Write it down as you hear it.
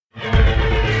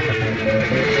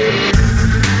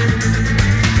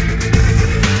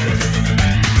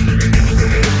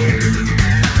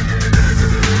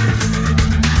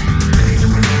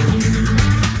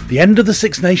The end of the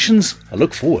Six Nations, a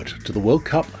look forward to the World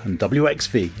Cup and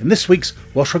WXV in this week's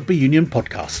Welsh Rugby Union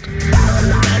Podcast.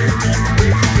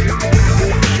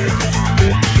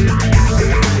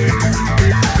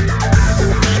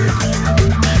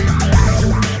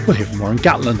 We'll hear from Warren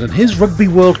Gatland and his Rugby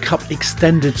World Cup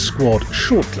extended squad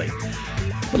shortly.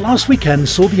 But last weekend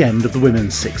saw the end of the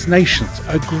Women's Six Nations,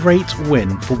 a great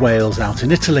win for Wales out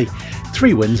in Italy.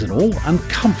 3 wins in all and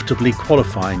comfortably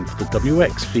qualifying for the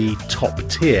WXV top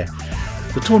tier.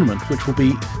 The tournament which will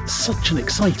be such an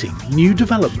exciting new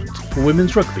development for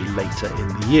women's rugby later in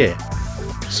the year.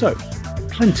 So,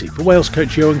 plenty for Wales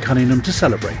coach Ioan Cunningham to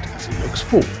celebrate as he looks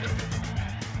forward.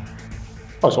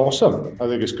 That's awesome. I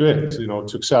think it's great.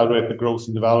 To accelerate the growth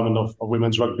and development of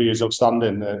women's rugby is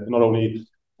outstanding. Not only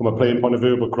from a playing point of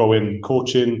view, but growing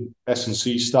coaching,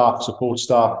 S&C staff, support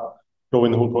staff,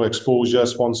 growing the whole exposure,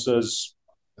 sponsors.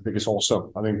 I think it's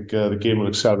awesome. I think the game will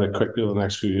accelerate quickly over the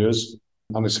next few years,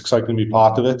 and it's exciting to be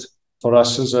part of it. For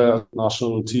us as a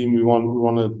national team, we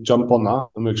want to jump on that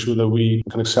and make sure that we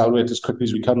can accelerate as quickly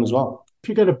as we can as well. If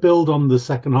you're going to build on the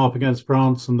second half against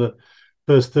France and the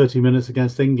first 30 minutes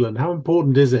against England, how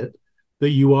important is it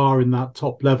that you are in that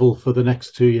top level for the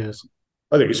next 2 years?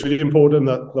 I think it's really important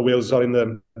that the Wales are in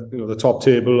the top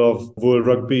table of world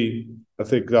rugby. I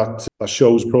think that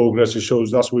shows progress. It shows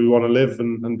that's where we want to live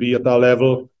and be at that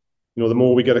level. The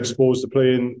more we get exposed to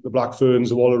playing the Black Ferns,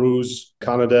 the Wallaroos,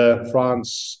 Canada,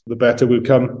 France, the better we'll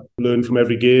come. Learn from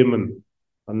every game.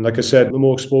 And like I said, the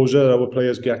more exposure our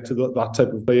players get to that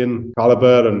type of playing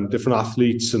calibre and different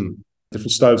athletes and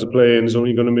different styles of playing is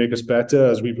only going to make us better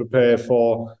as we prepare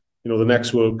for the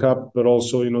next World Cup, but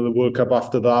also the World Cup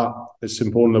after that. It's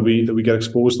important that we get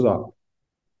exposed to that.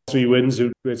 3 wins,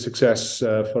 a great success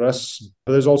for us.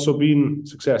 But there's also been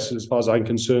success as far as I'm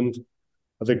concerned.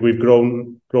 I think we've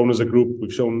grown as a group.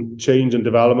 We've shown change and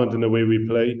development in the way we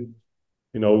play.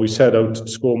 We set out to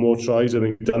score more tries. I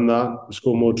think we've done that. We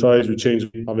score more tries. We changed,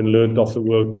 having learned off the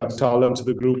World Cup talent to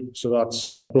the group. So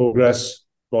that's progress.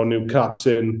 Got a new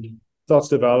captain. That's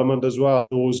development as well.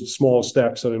 Those small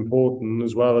steps are important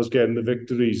as well as getting the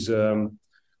victories.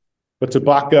 But to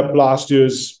back up last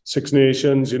year's Six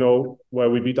Nations, where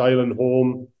we beat Ireland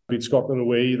home, beat Scotland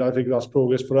away, I think that's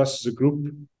progress for us as a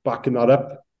group, backing that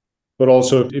up. But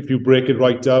also, if you break it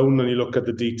right down and you look at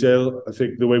the detail, I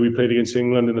think the way we played against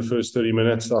England in the first 30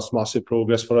 minutes, that's massive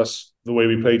progress for us. The way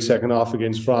we played second half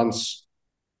against France,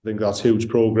 I think that's huge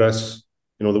progress.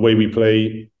 The way we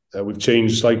play, we've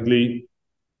changed slightly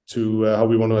to how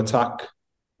we want to attack.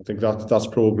 I think that's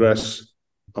progress.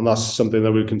 And that's something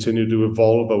that we'll continue to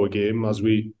evolve our game as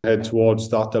we head towards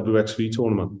that WXV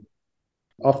tournament.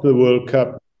 After the World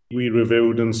Cup, we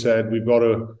reviewed and said we've got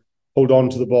to hold on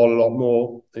to the ball a lot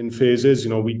more in phases.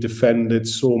 We defended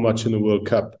so much in the World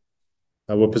Cup.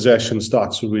 Our possession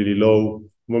stats were really low.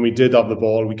 When we did have the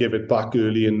ball, we gave it back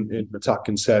early in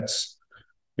attacking sets.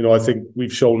 I think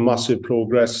we've shown massive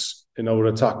progress in our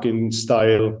attacking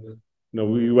style.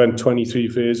 We went 23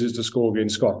 phases to score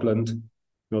against Scotland.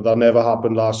 That never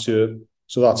happened last year.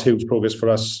 So that's huge progress for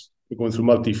us. We're going through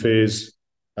multi-phase,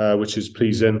 which is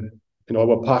pleasing.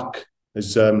 Our pack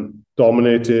is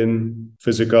dominating,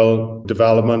 physical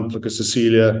development. Look at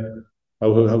Cecilia,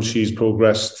 how she's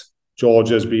progressed.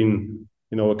 Georgia's been,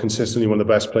 consistently one of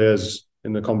the best players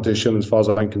in the competition as far as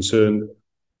I'm concerned,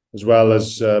 as well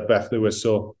as Beth Lewis.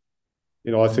 So,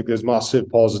 I think there's massive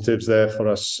positives there for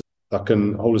us that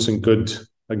can hold us in good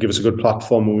and give us a good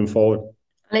platform moving forward.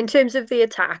 And in terms of the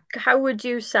attack, how would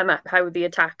you sum up how the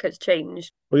attack has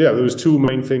changed? Well, yeah, there was 2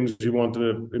 main things we wanted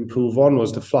to improve on,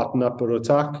 was to flatten up our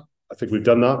attack. I think we've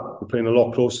done that. We're playing a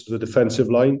lot closer to the defensive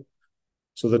line.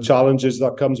 So the challenges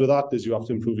that comes with that is you have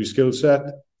to improve your skill set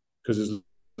because there's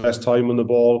less time on the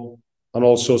ball, and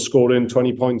also scoring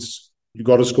 20 points. You've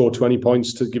got to score 20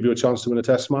 points to give you a chance to win a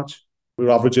test match. We're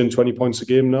averaging 20 points a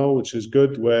game now, which is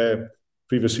good, where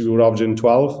previously we were averaging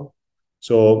 12.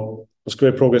 So that's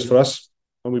great progress for us,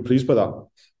 and we're pleased by that.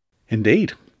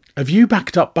 Indeed. A view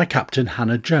backed up by Captain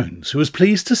Hannah Jones, who was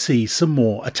pleased to see some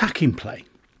more attacking play.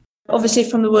 Obviously,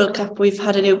 from the World Cup, we've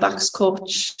had a new backs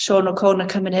coach, Sean O'Connor,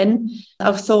 coming in.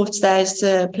 Our thoughts there is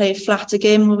to play a flatter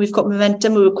game when we've got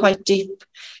momentum. We were quite deep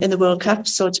in the World Cup,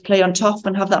 so to play on top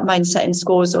and have that mindset in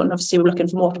score zone. Obviously, we're looking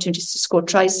for more opportunities to score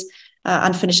tries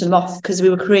and finishing them off, because we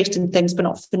were creating things but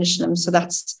not finishing them. So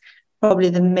that's probably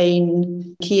the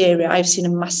main key area. I've seen a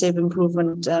massive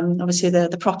improvement. Obviously,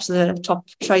 the props of the top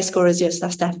try scorers, yes,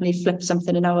 that's definitely flipped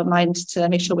something in our mind to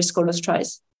make sure we score those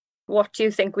tries. What do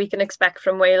you think we can expect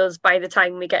from Wales by the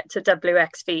time we get to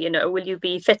WXV? Will you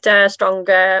be fitter,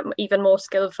 stronger, even more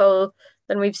skillful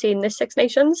than we've seen this Six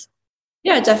Nations?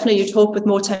 Yeah, definitely. You'd hope with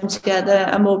more time together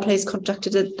and more players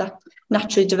contracted, that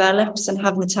naturally develops, and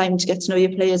having the time to get to know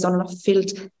your players on and off the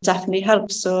field definitely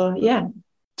helps. So, yeah.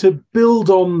 To build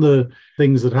on the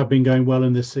things that have been going well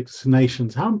in this Six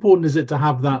Nations, how important is it to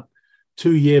have that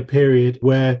 2-year period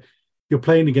where you're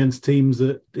playing against teams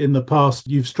that in the past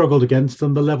you've struggled against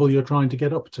and the level you're trying to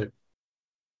get up to?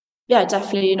 Yeah,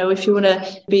 definitely. If you want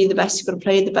to be the best, you've got to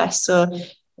play the best. So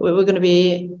we're going to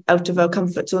be out of our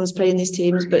comfort zones playing these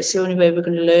teams, but it's the only way we're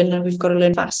going to learn, and we've got to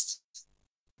learn fast.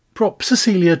 Prop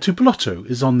Cecilia Tupolotto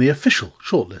is on the official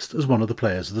shortlist as one of the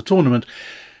players of the tournament.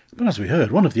 But as we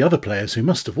heard, one of the other players who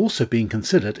must have also been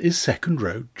considered is second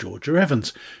row Georgia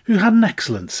Evans, who had an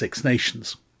excellent Six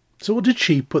Nations. So what did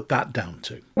she put that down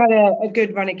to? Had a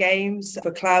good run of games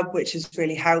for club, which has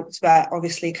really helped. But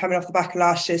obviously, coming off the back of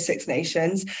last year's Six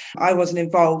Nations, I wasn't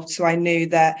involved. So I knew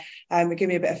that it gave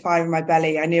me a bit of fire in my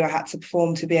belly. I knew I had to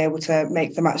perform to be able to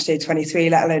make the match day 23,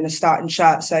 let alone a starting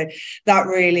shirt. So that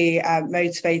really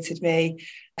motivated me.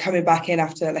 Coming back in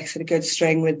after, like I said, a good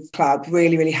string with club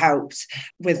really, really helped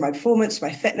with my performance,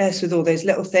 my fitness, with all those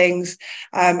little things.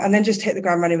 And then just hit the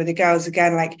ground running with the girls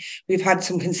again. Like, we've had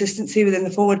some consistency within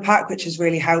the forward pack, which has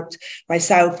really helped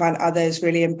myself and others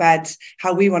really embed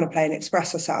how we want to play and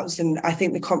express ourselves. And I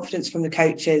think the confidence from the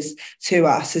coaches to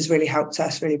us has really helped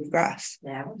us really progress.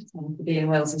 Yeah, what a time to be in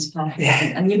Wales's pack.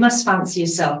 Yeah. And you must fancy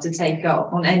yourself to take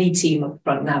up on any team up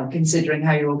front now, considering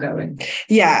how you're all going.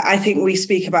 Yeah, I think we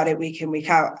speak about it week in, week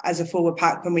out. As a forward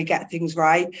pack, when we get things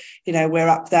right, we're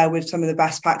up there with some of the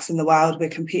best packs in the world. We're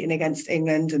competing against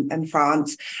England and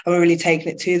France, and we're really taking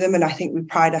it to them. And I think we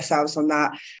pride ourselves on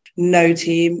that. No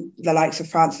team, the likes of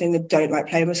France and England, don't like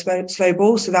playing with slow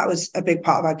ball. So that was a big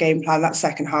part of our game plan. That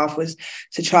second half was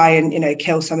to try and,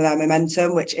 kill some of their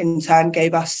momentum, which in turn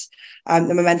gave us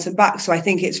the momentum back. So I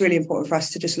think it's really important for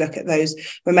us to just look at those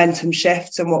momentum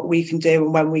shifts and what we can do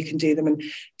and when we can do them and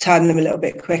turn them a little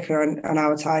bit quicker on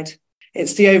our side.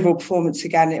 It's the overall performance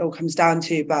again, it all comes down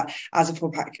to, but as a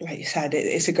full pack, like you said,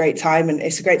 it's a great time, and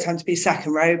it's a great time to be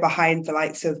second row behind the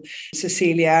likes of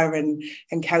Cecilia and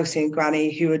Kelsey and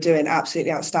Granny, who are doing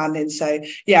absolutely outstanding. So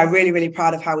yeah, really, really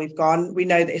proud of how we've gone. We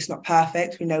know that it's not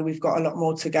perfect. We know we've got a lot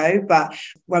more to go, but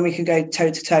when we can go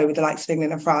toe to toe with the likes of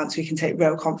England and France, we can take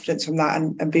real confidence from that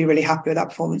and be really happy with our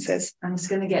performances. And it's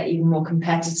going to get even more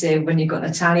competitive when you've got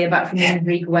Natalia back from the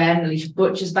Enrique Wen, Alicia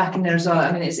Butcher's back in there as well.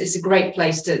 I mean, it's a great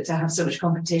place to have so much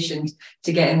competition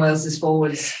to get in Wales's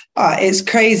forwards. It's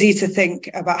crazy to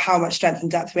think about how much strength and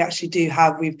depth we actually do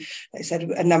have. We've, like I said,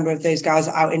 a number of those guys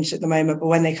are out injured at the moment, but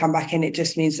when they come back in, it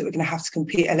just means that we're going to have to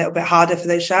compete a little bit harder for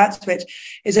those shirts, which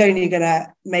is only going to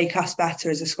make us better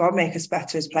as a squad, make us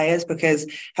better as players,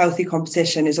 because healthy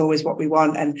competition is always what we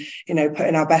want. And,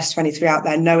 putting our best 23 out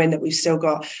there, knowing that we've still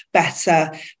got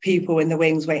better people in the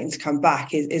wings waiting to come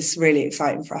back is really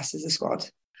exciting for us as a squad.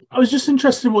 I was just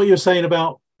interested in what you were saying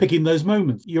about picking those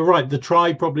moments. You're right, the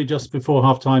try probably just before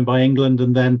half-time by England,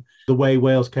 and then the way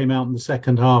Wales came out in the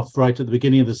second half, right at the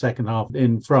beginning of the second half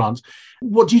in France.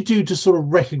 What do you do to sort of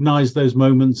recognise those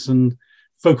moments and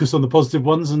focus on the positive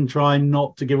ones and try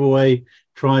not to give away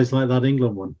tries like that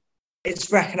England one?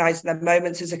 It's recognising the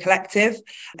moments as a collective.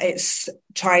 It's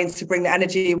trying to bring the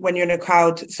energy when you're in a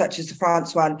crowd such as the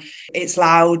France one. It's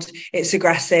loud, it's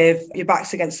aggressive, your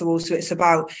back's against the wall. So it's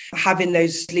about having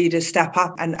those leaders step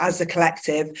up and as a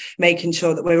collective, making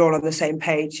sure that we're all on the same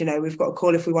page. We've got a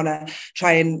call if we want to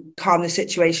try and calm the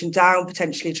situation down,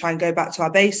 potentially try and go back to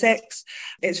our basics.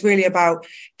 It's really about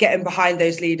getting behind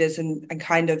those leaders and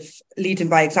kind of leading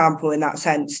by example in that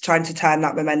sense, trying to turn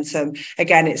that momentum.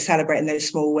 Again, it's celebrating those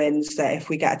small wins, that if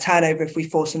we get a turnover, if we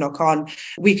force a knock on,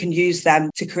 we can use them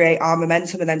to create our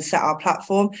momentum and then set our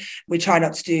platform. We try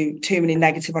not to do too many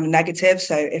negative on a negative.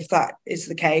 So if that is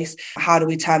the case, how do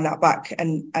we turn that back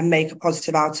and make a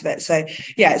positive out of it? So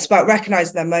yeah, it's about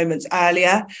recognising their moments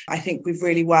earlier. I think we've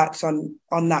really worked on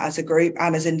that as a group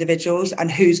and as individuals, and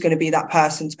who's going to be that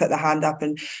person to put their hand up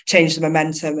and change the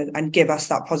momentum and give us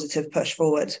that positive push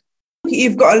forward.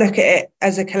 You've got to look at it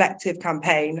as a collective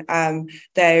campaign.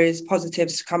 There is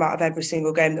positives to come out of every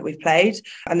single game that we've played,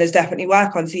 and there's definitely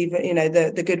work-ons. Even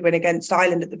the good win against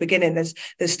Ireland at the beginning, there's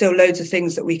still loads of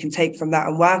things that we can take from that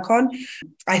and work on.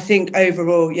 I think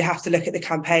overall you have to look at the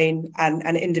campaign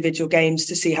and individual games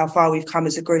to see how far we've come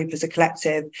as a group, as a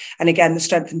collective, and again the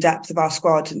strength and depth of our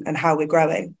squad and how we're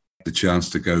growing. The chance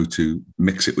to go to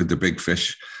mix it with the big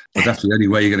fish, but that's the only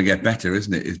way you're going to get better,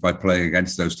 isn't it? Is by playing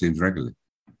against those teams regularly.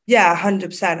 Yeah,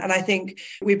 100%. And I think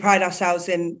we pride ourselves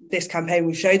in this campaign.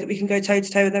 We showed that we can go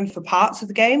toe-to-toe with them for parts of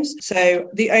the games. So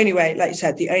the only way, like you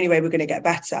said, the only way we're going to get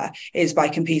better is by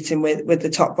competing with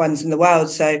the top ones in the world.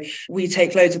 So we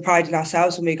take loads of pride in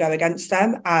ourselves when we go against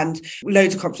them, and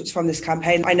loads of confidence from this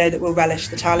campaign. I know that we'll relish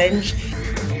the challenge.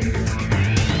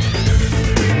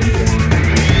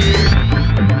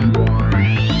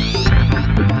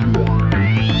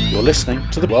 You're listening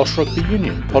to the Welsh Rugby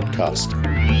Union Podcast.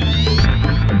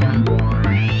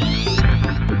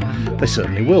 They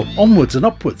certainly will. Onwards and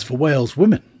upwards for Wales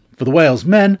women. For the Wales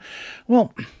men,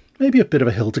 well, maybe a bit of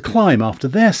a hill to climb after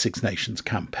their Six Nations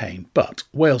campaign, but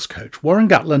Wales coach Warren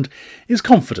Gatland is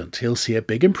confident he'll see a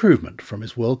big improvement from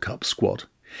his World Cup squad.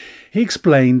 He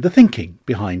explained the thinking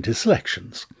behind his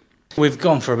selections. We've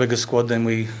gone for a bigger squad than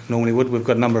we normally would. We've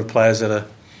got a number of players that are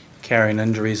carrying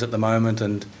injuries at the moment,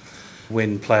 and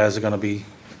when players are going to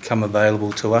become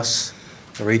available to us,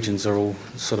 the regions are all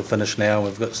sort of finished now.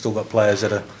 We've still got players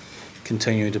that are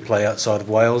continuing to play outside of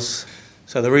Wales.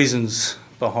 So the reasons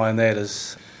behind that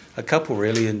is a couple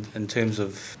really in terms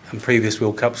of in previous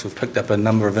World Cups we've picked up a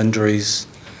number of injuries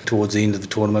towards the end of the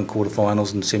tournament,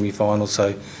 quarterfinals and semi-finals, so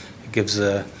it gives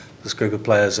this group of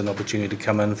players an opportunity to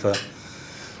come in for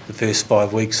the first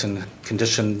 5 weeks and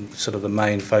condition sort of the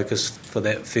main focus for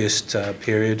that first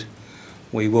period.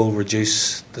 We will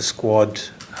reduce the squad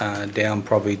down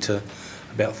probably to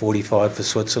about 45 for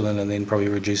Switzerland, and then probably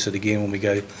reduce it again when we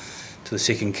go to the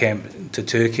second camp to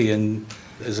Turkey, and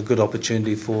there's a good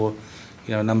opportunity for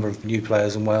a number of new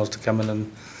players in Wales to come in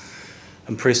and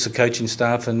impress the coaching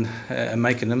staff and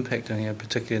make an impact,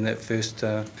 particularly in that first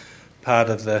part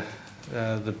of the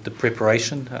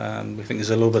preparation. We think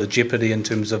there's a little bit of jeopardy in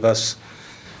terms of us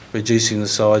reducing the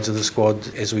size of the squad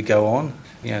as we go on.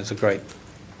 It's a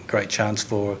great chance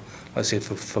for, like I said,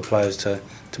 for players to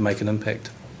make an impact.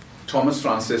 Thomas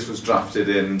Francis was drafted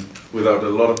in without a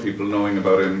lot of people knowing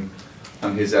about him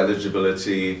and his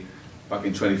eligibility back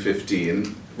in 2015.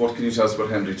 What can you tell us about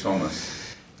Henry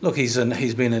Thomas? Look, he's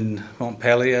been in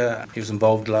Montpellier. He was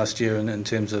involved last year in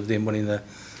terms of them winning the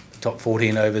top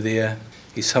 14 over there.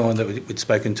 He's someone that we'd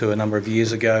spoken to a number of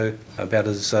years ago about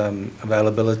his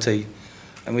availability,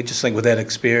 and we just think with that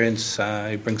experience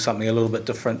he brings something a little bit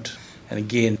different, and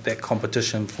again that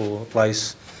competition for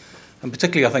place, and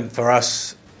particularly I think for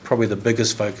us probably the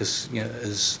biggest focus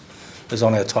is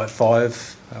on our type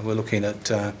 5. We're looking at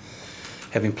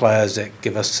having players that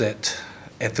give us that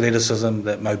athleticism,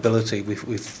 that mobility. We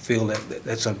feel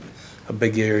that's a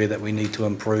big area that we need to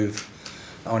improve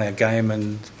on our game,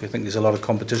 and we think there's a lot of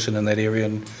competition in that area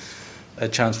and a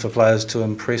chance for players to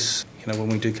impress when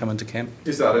we do come into camp.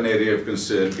 Is that an area of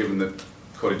concern given that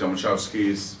Corey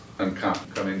Domachowski's and Cap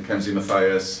come in, Kenzie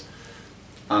Mathias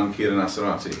and Kieran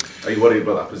Asarati? Are you worried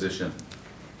about that position?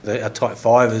 Our type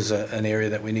 5 is an area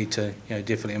that we need to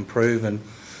definitely improve, and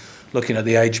looking at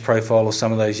the age profile of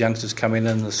some of those youngsters coming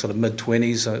in the sort of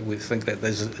mid-20s, we think that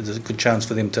there's a good chance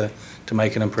for them to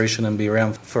make an impression and be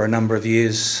around for a number of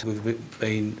years. We've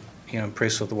been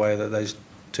impressed with the way that those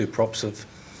two props have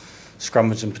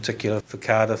scrummaged, in particular for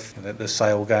Cardiff, the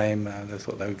Sale game. They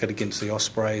thought they were good against the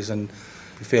Ospreys, and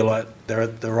we feel like they're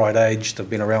at the right age. They've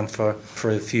been around for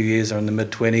a few years, they're in the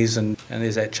mid-20s, and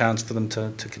there's that chance for them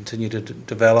to continue to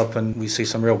develop, and we see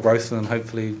some real growth in them.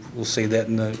 Hopefully we'll see that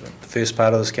in the first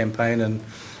part of this campaign and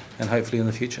hopefully in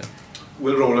the future.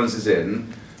 Will Rowlands is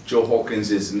in, Joe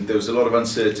Hawkins isn't. There was a lot of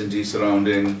uncertainty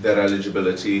surrounding their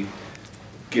eligibility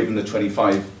given the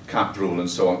 25 cap rule and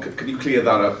so on. Can you clear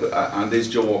that up? And is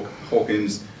Joe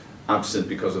Hawkins absent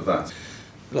because of that?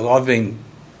 Look, I've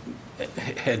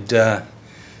had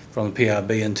from the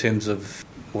PRB in terms of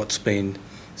what's been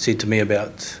said to me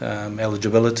about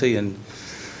eligibility, and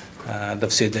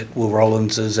they've said that Will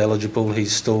Rowlands is eligible.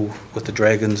 He's still with the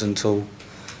Dragons until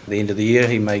the end of the year.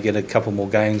 He may get a couple more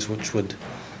games, which would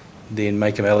then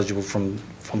make him eligible from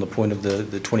the point of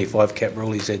the 25 cap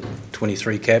rule. He's had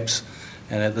 23 caps,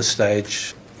 and at this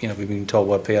stage, we've been told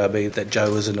by PRB that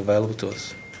Joe isn't available to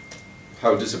us.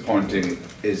 How disappointing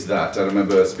is that? I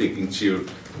remember speaking to you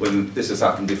when this has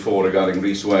happened before regarding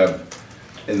Rhys Webb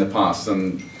in the past,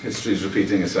 and history's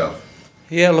repeating itself.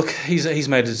 Yeah, look, he's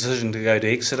made a decision to go to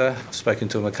Exeter. I've spoken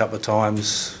to him a couple of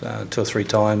times, 2 or 3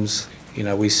 times.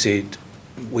 We said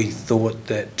we thought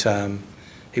that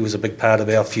he was a big part of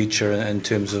our future in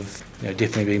terms of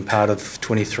definitely being part of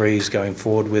 23s going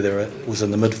forward, whether it was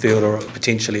in the midfield or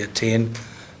potentially at 10.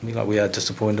 We are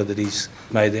disappointed that he's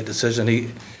made that decision.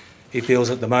 He feels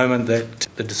at the moment that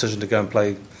the decision to go and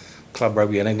play club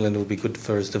rugby in England will be good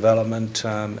for his development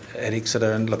at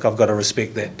Exeter. And look, I've got to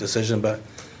respect that decision, but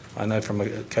I know from a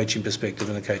coaching perspective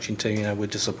and a coaching team, we're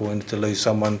disappointed to lose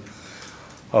someone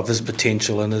of his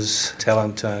potential and his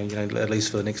talent, at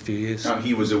least for the next few years. And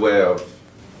he was aware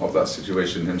of that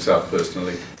situation himself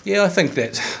personally? Yeah, I think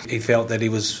that he felt that he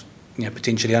was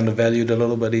potentially undervalued a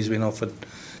little bit. He's been offered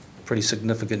a pretty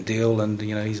significant deal, and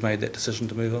he's made that decision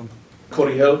to move on.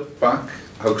 Corey Hill back,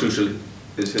 how crucial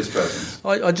is his presence?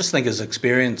 I just think his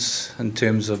experience in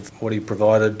terms of what he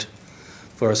provided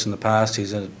for us in the past.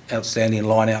 He's an outstanding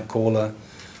line-out caller.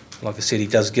 Like I said, he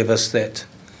does give us that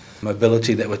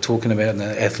mobility that we're talking about and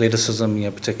the athleticism,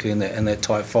 particularly in that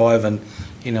tight five, and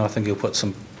I think he'll put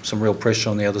some real pressure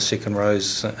on the other second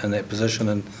rows in that position,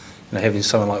 and having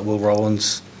someone like Will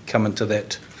Rowlands come into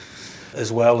that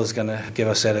as well is going to give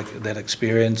us that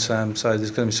experience. So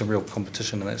there's going to be some real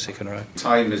competition in that second row.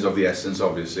 Time is of the essence,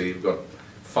 obviously. You've got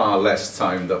far less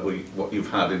time than what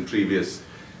you've had in previous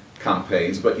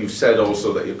campaigns, but you've said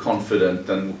also that you're confident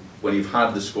that when you've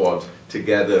had the squad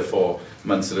together for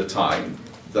months at a time,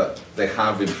 that they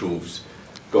have improved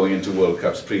going into World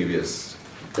Cups previous.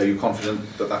 Are you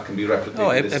confident that can be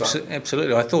replicated this time?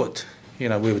 Absolutely. I thought, we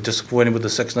were disappointed with the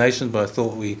Six Nations, but I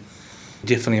thought we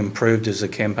definitely improved as the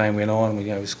campaign went on.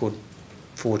 We scored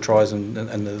 4 tries in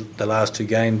the last 2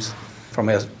 games. From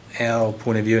our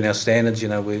point of view and our standards,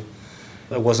 it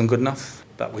wasn't good enough.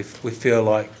 But we feel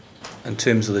like, in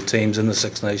terms of the teams in the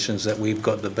Six Nations, that we've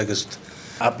got the biggest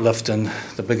uplift and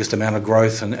the biggest amount of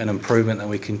growth and improvement that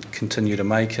we can continue to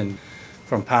make. And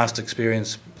from past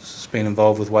experience being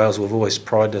involved with Wales, we've always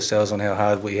prided ourselves on how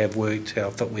hard we have worked,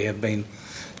 how fit we have been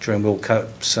during World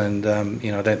Cups, and I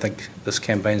don't think this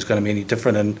campaign is going to be any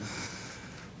different. And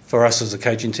for us as a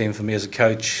coaching team, for me as a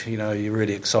coach, you're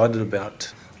really excited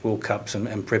about World Cups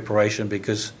and preparation,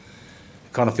 because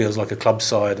it kind of feels like a club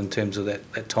side in terms of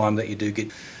that time that you do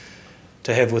get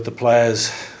to have with the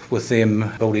players, with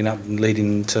them building up and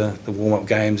leading to the warm-up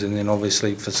games, and then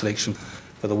obviously for selection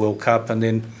for the World Cup. And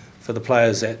then for the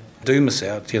players that do miss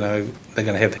out, they're going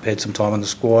to have had some time in the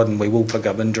squad, and we will pick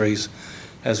up injuries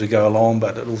as we go along,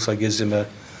 but it also gives them a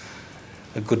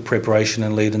good preparation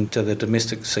and lead into the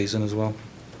domestic season as well.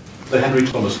 So Henry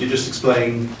Thomas, can you just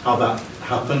explain how that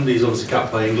happened? He's obviously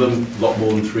capped by England a lot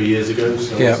more than 3 years ago,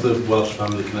 so yeah. What's the Welsh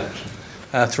family connection?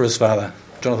 Through his father.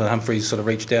 Jonathan Humphreys sort of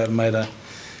reached out and had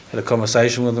a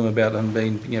conversation with him about him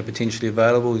being potentially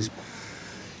available.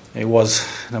 He was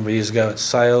a number of years ago at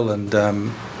Sale, and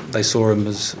they saw him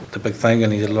as the big thing,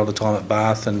 and he had a lot of time at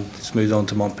Bath, and he's moved on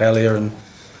to Montpellier, and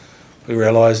we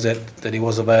realised that he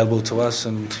was available to us,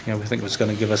 and we think it was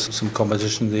going to give us some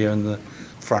competition there in the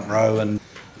front row, and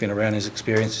been around his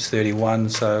experience. He's 31,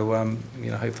 so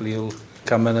hopefully he'll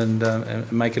come in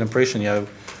and make an impression.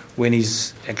 When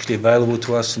he's actually available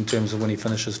to us in terms of when he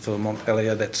finishes for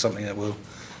Montpellier, that's something that we'll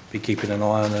be keeping an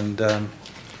eye on, and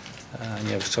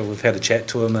so we've had a chat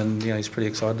to him, and he's pretty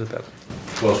excited about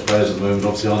it. Welsh players at the moment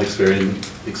obviously aren't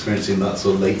experiencing that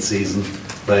sort of late season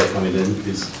player coming in.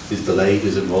 He's delayed,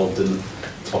 he's involved in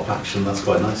top action. That's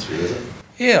quite nice for you, isn't it?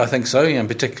 Yeah, I think so,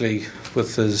 particularly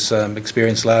with his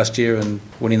experience last year and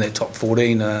winning that top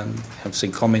 14. I've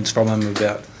seen comments from him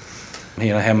about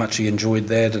how much he enjoyed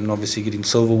that, and obviously getting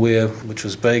silverware, which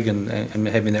was big, and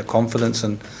having that confidence.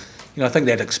 And I think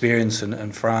that experience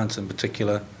in France in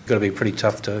particular got to be pretty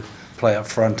tough to play up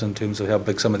front in terms of how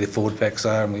big some of their forward packs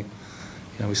are. And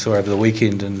we saw over the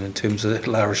weekend in terms of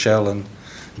La Rochelle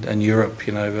and Europe,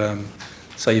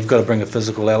 so you've got to bring a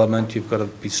physical element, you've got to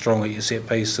be strong at your set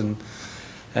piece, and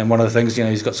one of the things,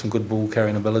 he's got some good ball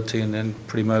carrying ability and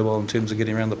pretty mobile in terms of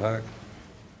getting around the park.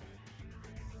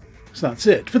 So that's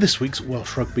it for this week's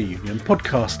Welsh Rugby Union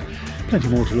podcast. Plenty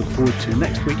more to look forward to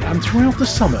next week and throughout the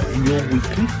summer in your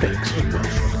weekly fix of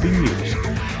Welsh Rugby news.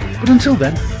 But until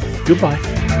then, goodbye.